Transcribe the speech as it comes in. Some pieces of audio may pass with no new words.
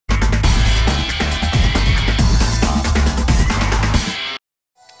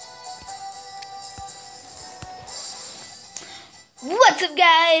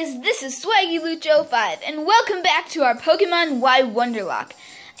guys, this is SwaggyLuch05, and welcome back to our Pokemon Y Wonderlocke.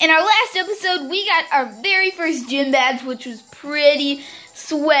 In our last episode, we got our very first gym badge, which was pretty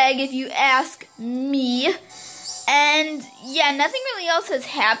swag if you ask me. And yeah, nothing really else has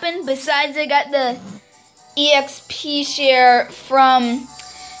happened besides I got the EXP share from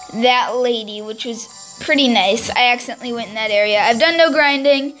that lady, which was pretty nice. I accidentally went in that area. I've done no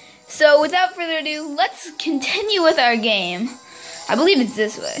grinding, so without further ado, let's continue with our game. I believe it's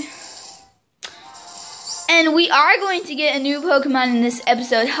this way. And we are going to get a new Pokemon in this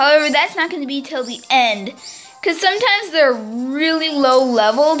episode. However, that's not going to be till the end. Because sometimes they're really low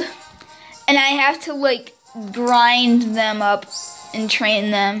leveled. And I have to, like, grind them up and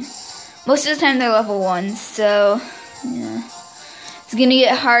train them. Most of the time they're level 1. So, yeah. It's going to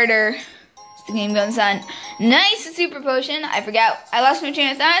get harder as the game goes on. Nice, a super potion. I forgot. I lost my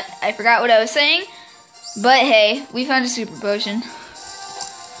train of thought. I forgot what I was saying. But hey, we found a super potion.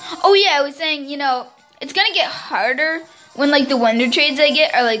 Oh yeah, I was saying, you know, it's gonna get harder when like the wonder trades I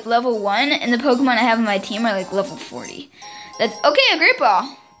get are like level 1 and the Pokemon I have on my team are like level 40. That's okay, a great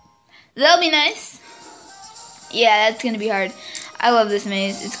ball. That'll be nice. Yeah, that's gonna be hard. I love this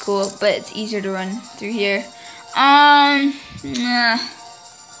maze, it's cool, but it's easier to run through here.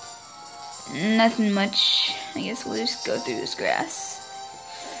 Nothing much. I guess we'll just go through this grass.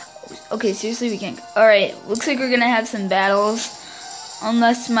 Okay, seriously, we can't. Alright, looks like we're gonna have some battles.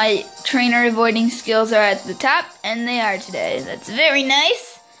 Unless my trainer avoiding skills are at the top, and they are today. That's very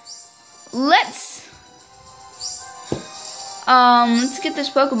nice. Let's get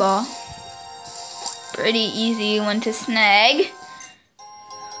this Pokeball. Pretty easy one to snag.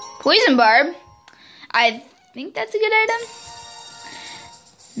 Poison Barb. I think that's a good item.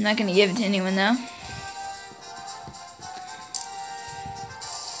 I'm not gonna give it to anyone though.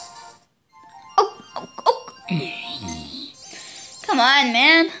 Come on,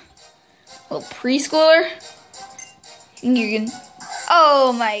 man. Little preschooler. Think you can.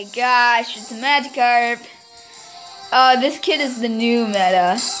 Oh my gosh, it's a Magikarp. Oh, this kid is the new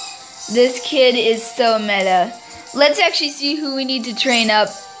meta. This kid is so meta. Let's actually see who we need to train up.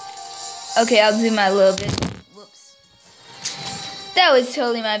 Okay, I'll zoom out a little bit. Whoops. That was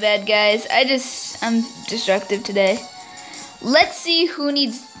totally my bad, guys. I'm destructive today. Let's see who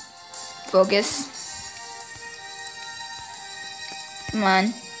needs focus. Come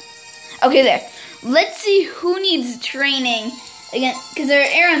on. Okay, there. Let's see who needs training again, because our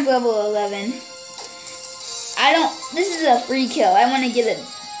Aaron's level 11. This is a free kill. I want to get it.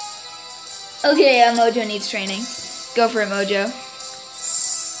 Okay, Mojo needs training. Go for it, Mojo.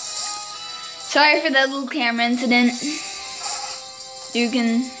 Sorry for that little camera incident. You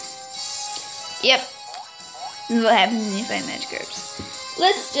can. Yep. This is what happens when you fight Magikarps.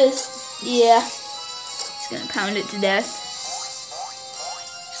 Let's just. Yeah. Just gonna pound it to death.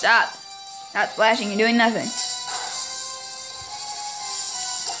 Stop. Not splashing. You're doing nothing.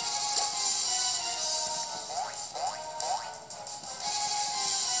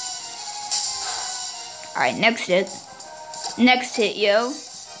 Alright, next hit. Next hit, yo.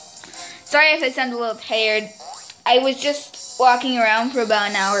 Sorry if I sound a little tired. I was just walking around for about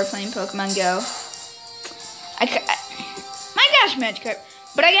an hour playing Pokemon Go. My gosh, Magikarp.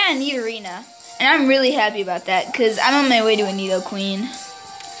 But I got a Nidorina. And I'm really happy about that, because I'm on my way to a Nidoqueen.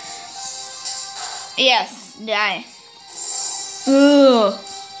 Yes, die. Ooh.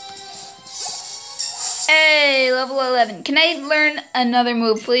 Hey, level 11. Can I learn another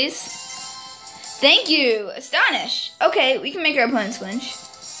move, please? Thank you. Astonish. Okay, we can make our opponent flinch.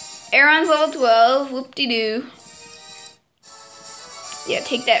 Aaron's level 12. Whoop-de-doo. Yeah,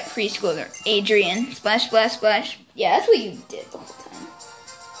 take that preschooler. Adrian. Splash, splash, splash. Yeah, that's what you did the whole time.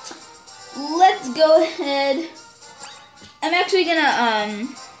 Let's go ahead. I'm actually gonna,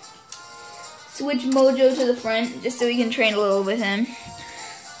 switch Mojo to the front, just so we can train a little with him.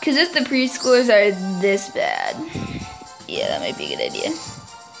 Because if the preschoolers are this bad, yeah, that might be a good idea.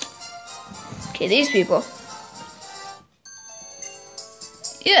 Okay, these people.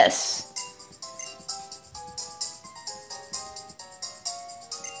 Yes.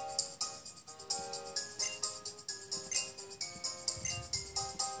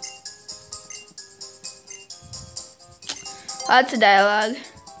 Lots of dialogue.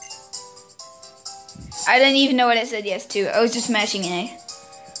 I didn't even know what I said yes to. I was just mashing A.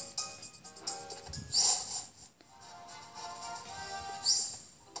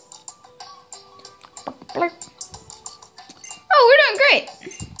 Oh, we're doing great.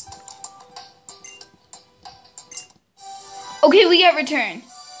 Okay, we got return.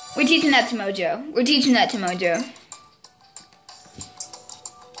 We're teaching that to Mojo. We're teaching that to Mojo.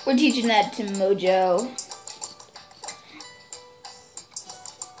 We're teaching that to Mojo.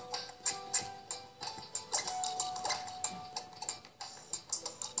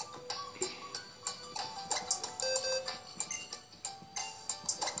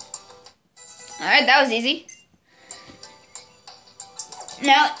 Alright, that was easy.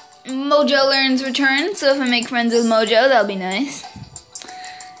 Now, Mojo learns return, so if I make friends with Mojo, that'll be nice.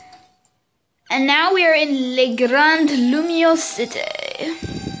 And now we are in Le Grand Luminosité.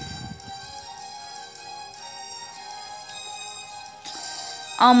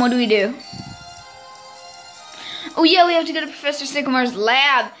 What do we do? Oh yeah, we have to go to Professor Sycamore's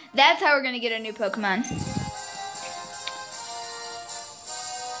lab. That's how we're gonna get a new Pokemon.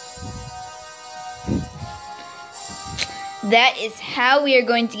 That is how we are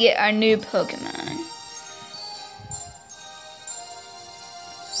going to get our new Pokemon.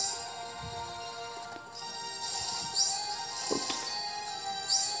 Oops.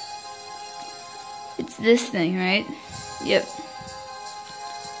 It's this thing, right? Yep.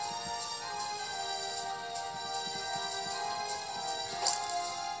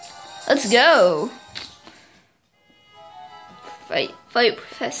 Let's go. Fight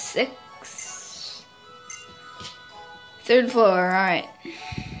Professor 6. 3rd floor, alright.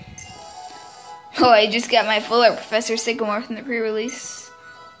 Oh, I just got my full art Professor Sycamore from the pre-release.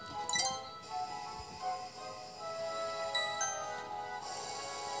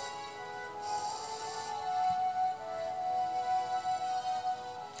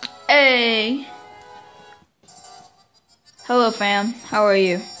 Hey! Hello fam, how are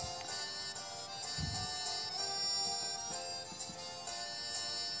you?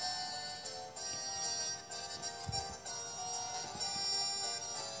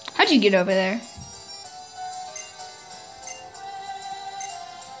 How'd you get over there?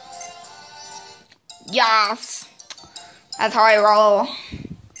 Yes! That's how I roll.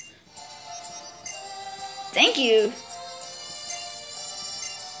 Thank you.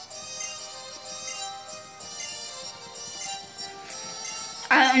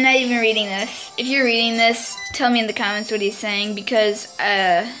 I'm not even reading this. If you're reading this, tell me in the comments what he's saying because,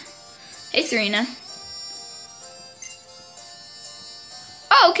 hey Serena.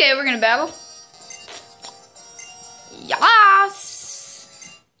 Oh, okay, we're gonna battle. Yes!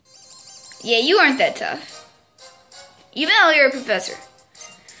 Yeah, you aren't that tough. Even though you're a professor.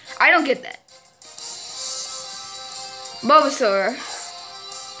 I don't get that. Bulbasaur.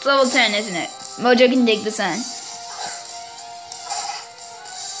 It's level 10, isn't it? Mojo can dig the sun.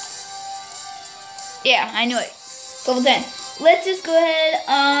 Yeah, I knew it. It's level 10. Let's just go ahead,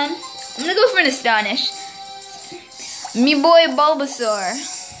 I'm gonna go for an Astonish. Me boy Bulbasaur.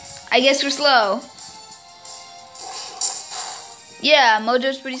 I guess we're slow. Yeah,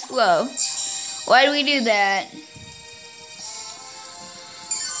 Mojo's pretty slow. Why do we do that?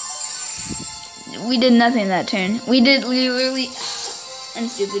 We did nothing that turn. We did literally... I'm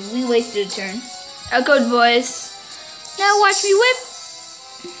stupid. We wasted a turn. Echoed voice. Now watch me whip.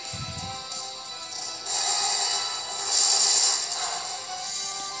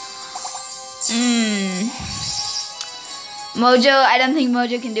 Mojo, I don't think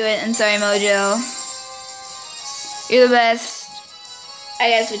Mojo can do it. I'm sorry, Mojo. You're the best. I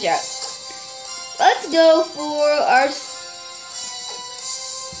gotta switch out. Let's go for our...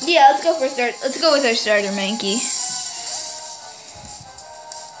 Yeah, let's go for start. Let's go with our starter, Mankey.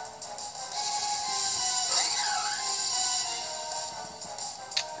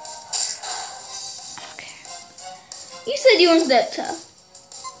 Okay. You said you weren't that tough.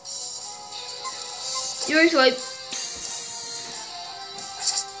 Your swipe.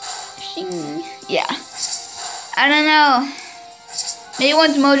 Yeah. I don't know. Maybe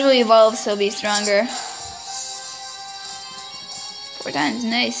once Mojo evolves, he'll be stronger. 4 times,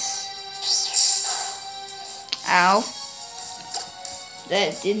 nice. Ow.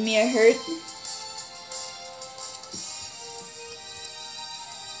 That did me a hurt.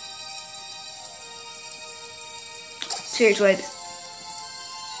 Spirit swipes.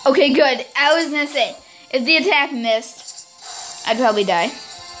 Okay, good. I was gonna say, if the attack missed, I'd probably die.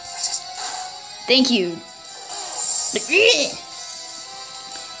 Thank you.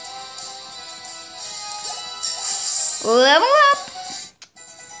 Level up.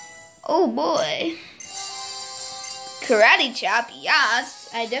 Oh boy. Karate chop, yes.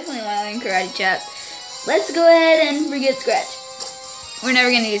 I definitely want to learn karate chop. Let's go ahead and forget scratch. We're never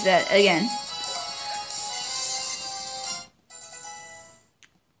going to use that again.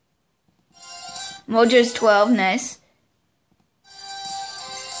 Mojo's 12, nice.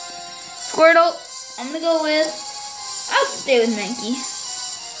 Squirtle, I'm going to go with... I'll stay with Mankey.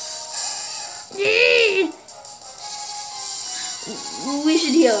 We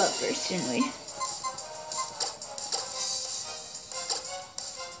should heal up first, shouldn't we?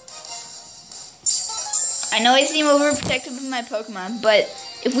 I know I seem overprotective of my Pokemon, but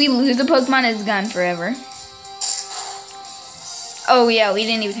if we lose a Pokemon, it's gone forever. Oh yeah, we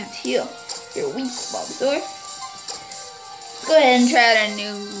didn't even have to heal. You're weak, Bulbasaur. Let's go ahead and try out our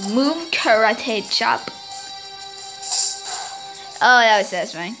new move, Karate Chop. Oh, that was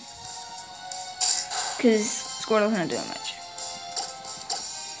satisfying. Because Squirtle's not doing much.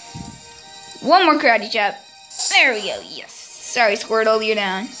 One more Karate Chop. There we go, yes. Sorry, Squirtle, you're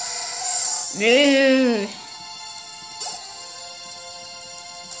down.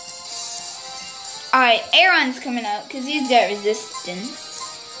 Alright, Aaron's coming out because he's got resistance.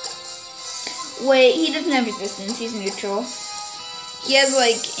 Wait, he doesn't have resistance, he's neutral. He has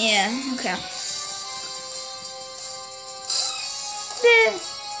like, yeah, okay.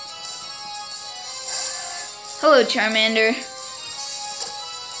 Hello, Charmander.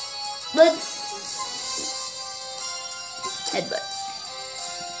 Let's headbutt.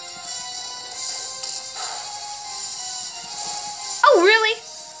 Oh, really?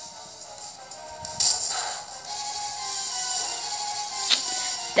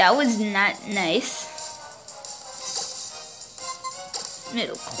 That was not nice.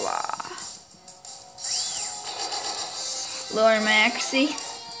 Middle claw. Lower maxi.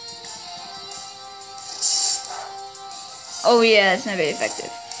 Oh yeah, that's not very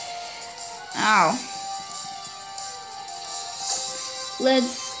effective. Ow.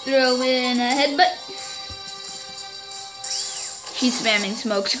 Let's throw in a headbutt. He's spamming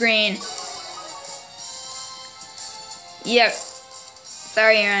smoke screen. Yep.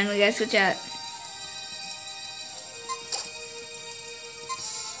 Sorry, Aaron, we gotta switch out.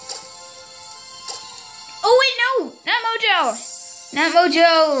 Oh wait, no! Not Mojo! Not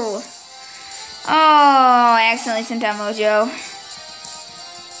Mojo! Oh, I accidentally sent out Mojo.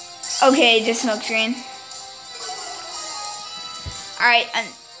 Okay, just smoke screen. Alright,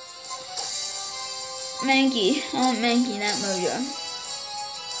 Mankey. I want Mankey, not Mojo.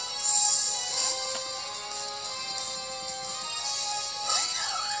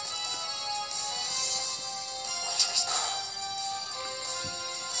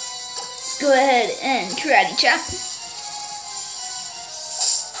 Let's go ahead and Karate Chop.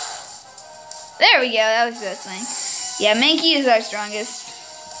 There we go, that was the best thing. Yeah, Mankey is our strongest.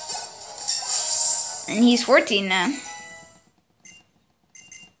 And he's 14 now.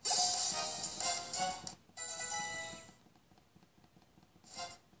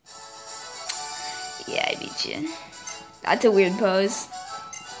 Yeah, I beat you. That's a weird pose.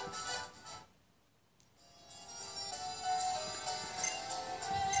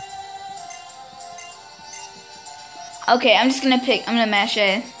 Okay, I'm gonna mash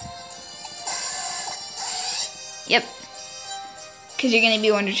A. Yep. Because you're gonna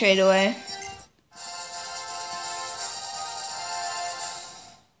be one to trade away.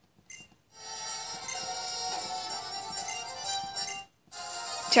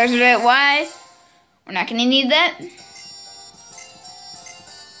 Charge it at Y. We're not gonna need that.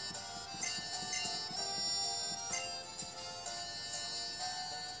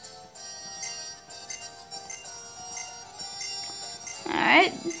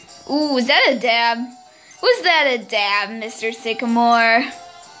 Alright. Ooh, was that a dab? Was that a dab, Mr. Sycamore?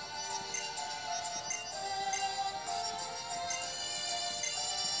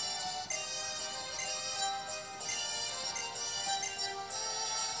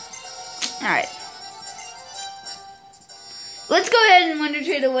 Alright. Let's go ahead and Wonder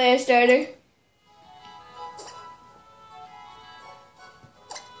Trade away a starter.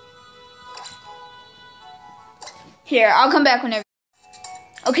 Here, I'll come back whenever.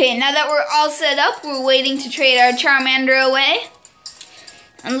 Okay, now that we're all set up, we're waiting to trade our Charmander away.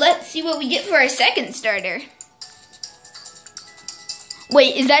 And let's see what we get for our second starter.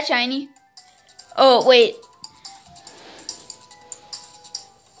 Wait, is that shiny? Oh, wait.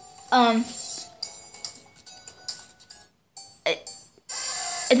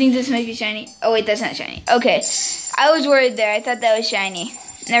 I think this might be shiny. Oh wait, that's not shiny. Okay, I was worried there. I thought that was shiny.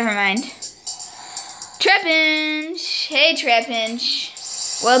 Never mind. Trapinch! Hey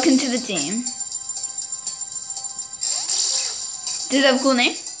Trapinch. Welcome to the team. Does it have a cool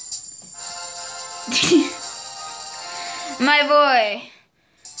name? My boy.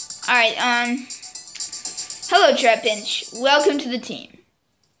 Alright, hello Trapinch. Welcome to the team.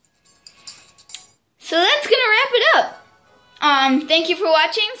 So that's gonna wrap it up. Thank you for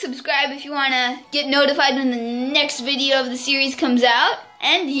watching. Subscribe if you want to get notified when the next video of the series comes out.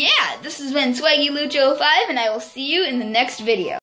 And yeah, this has been Swaggy Lucho 5, and I will see you in the next video.